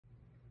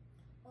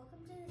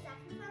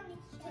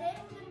Today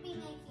we're going to be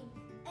making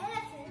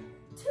elephant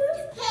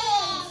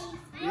toothpaste.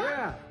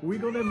 Yeah,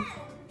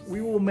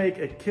 we will make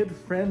a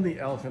kid-friendly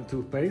elephant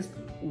toothpaste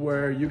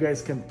where you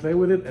guys can play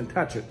with it and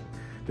touch it.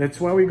 That's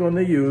why we're going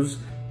to use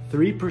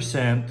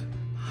 3%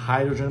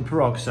 hydrogen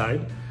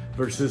peroxide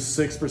versus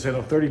 6%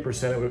 or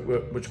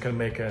 30%, which can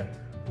make a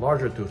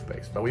larger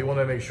toothpaste. But we want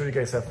to make sure you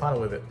guys have fun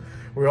with it.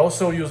 We're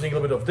also using a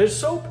little bit of dish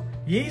soap,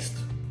 yeast,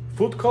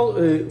 food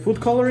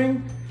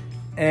coloring,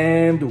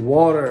 and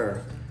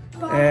water.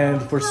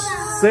 And for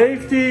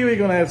safety, we're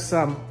gonna have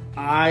some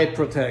eye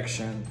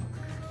protection.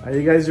 Are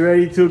you guys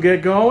ready to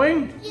get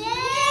going?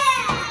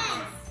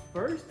 Yes!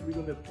 First, we're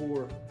gonna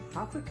pour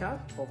half a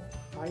cup of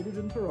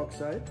hydrogen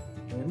peroxide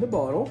in the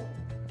bottle.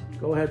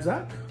 Go ahead,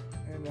 Zach.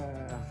 And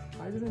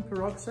hydrogen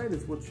peroxide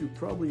is what you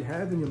probably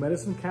have in your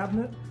medicine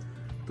cabinet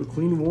to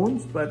clean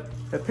wounds, but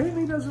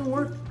apparently it doesn't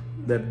work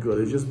that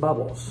good. It just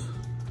bubbles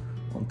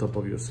on top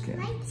of your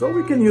skin. So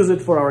we can use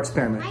it for our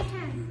experiment. My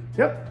turn.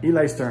 Yep,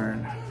 Eli's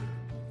turn.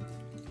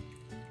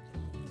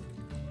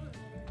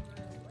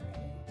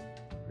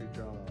 Good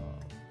job.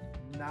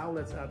 Now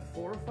let's add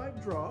 4 or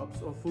 5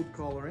 drops of food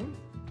coloring.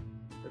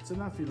 That's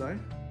enough, Eli.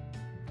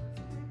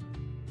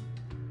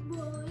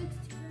 Whoa,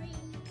 it's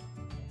green.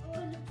 Oh,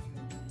 it looks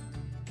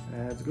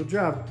green. That's a good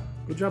job.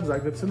 Good job,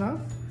 Zach. That's enough.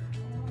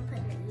 I'll put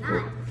it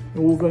live.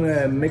 And we're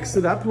gonna mix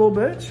it up a little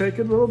bit, shake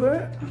it a little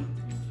bit.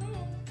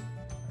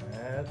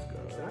 That's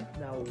good.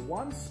 Now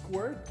 1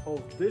 squirt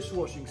of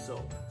dishwashing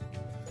soap.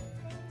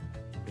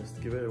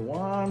 Just give it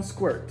 1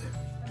 squirt.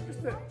 Just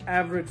an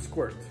average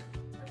squirt.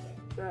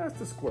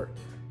 Just a squirt.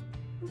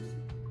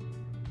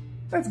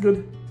 That's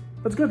good.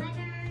 That's good.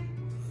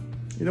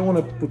 You don't want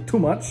to put too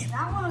much.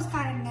 That one was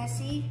kind of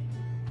messy.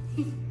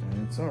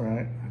 It's all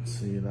right. Let's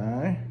see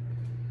that.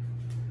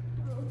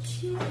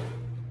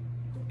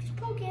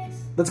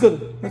 Focus. That's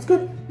good. That's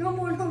good. No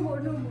more, no more,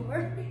 no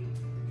more.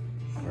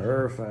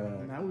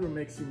 Perfect. Now we're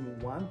mixing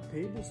 1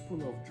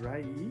 tablespoon of dry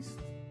yeast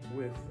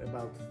with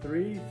about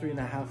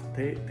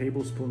 3.5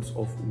 tablespoons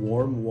of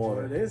warm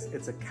water.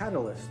 It's a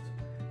catalyst.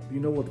 Do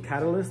you know what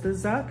catalyst is,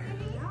 Zach?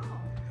 No.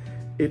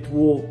 It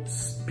will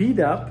speed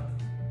up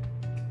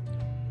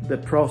the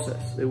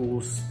process. It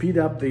will speed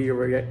up the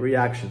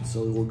reaction,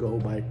 so it will go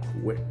by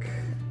quick.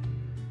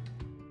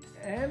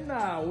 And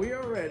now we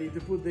are ready to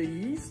put the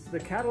yeast, the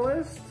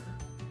catalyst,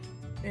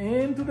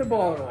 into the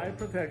bottle. Eye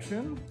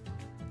protection.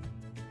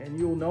 And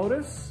you'll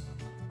notice,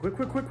 quick,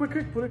 put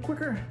it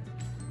quicker.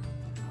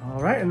 All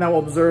right, and now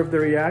observe the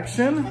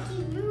reaction.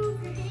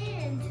 Move your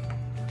hand.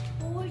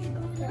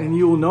 And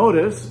you'll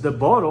notice the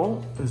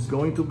bottle is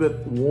going to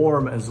get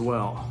warm as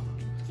well.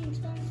 Seems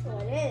that's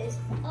what it is.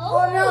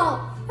 Oh no!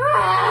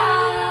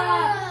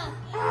 Ah!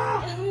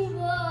 Ah!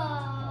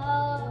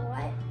 Whoa!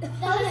 What?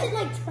 How is it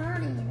like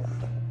turning?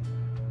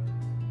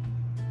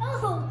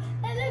 Oh,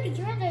 look, it's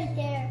red right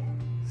there.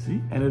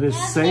 See, and it is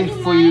safe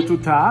for you to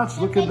touch.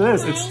 Look at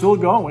this, it's still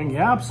going.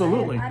 Yeah,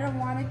 absolutely. I don't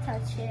want to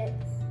touch it.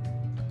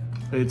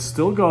 It's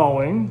still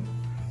going,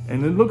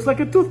 and it looks like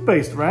a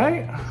toothpaste,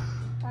 right?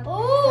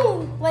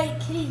 Oh, wait,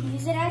 can you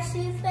use it as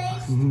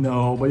toothpaste?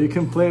 No, but you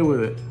can play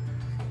with it.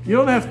 You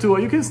don't have to.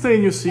 You can stay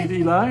in your seat,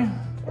 Eli. I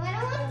don't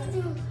want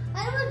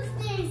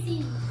to stay in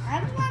seat.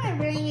 I want to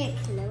bring it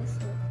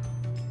closer.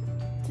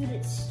 Dude,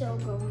 it's still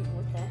going.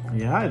 What the heck?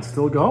 Yeah, it's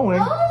still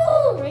going.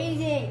 Oh,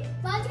 crazy.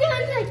 Mine's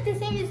going like the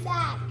same as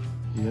that.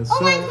 Yes, Oh,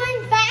 sir. mine's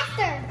going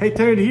faster. Hey,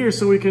 turn it here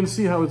so we can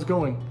see how it's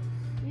going.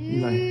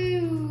 Eli.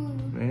 Ooh.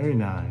 Very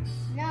nice.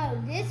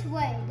 No, this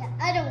way, the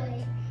other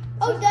way.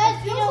 Oh,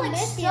 Dad, you know,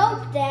 messy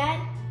soap, Dad.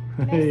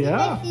 Messy, Yeah.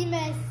 messy,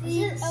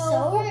 messy. Is it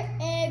over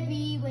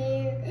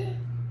everywhere.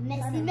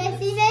 Messy,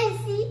 messy,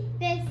 messy,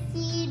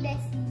 messy,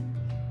 messy,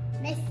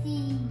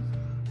 messy,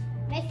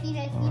 messy,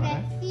 messy, All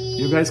right. messy.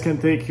 You guys can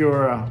take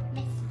your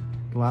Messy.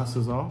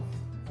 glasses off.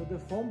 So the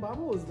foam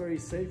bubble is very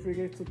safe for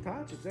you guys to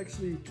touch. It's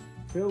actually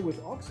filled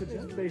with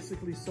oxygen. It's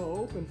basically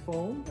soap and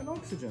foam and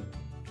oxygen.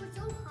 It's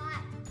so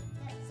hot.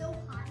 That's so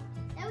hot.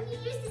 Now we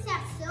can use this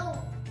as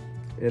soap.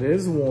 It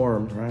is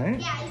warm, right?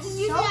 Yeah, you can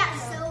use it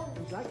as soap.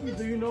 Exactly.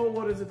 Do you know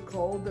what is it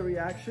called, the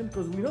reaction?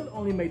 Because we not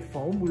only made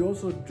foam, we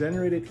also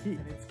generated heat.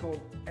 And it's called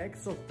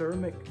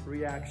exothermic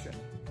reaction.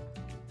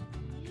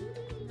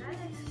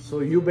 So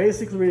you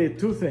basically created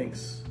two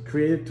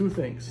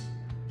things.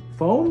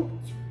 Foam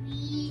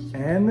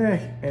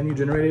and you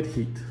generated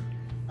heat.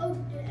 Oh,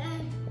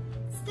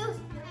 still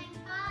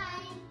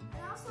bye.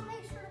 And also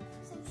make sure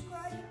to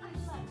subscribe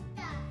and like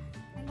that.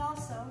 And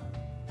also,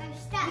 you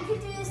can do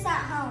this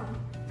at home.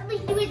 Let me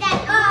do it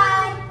at home.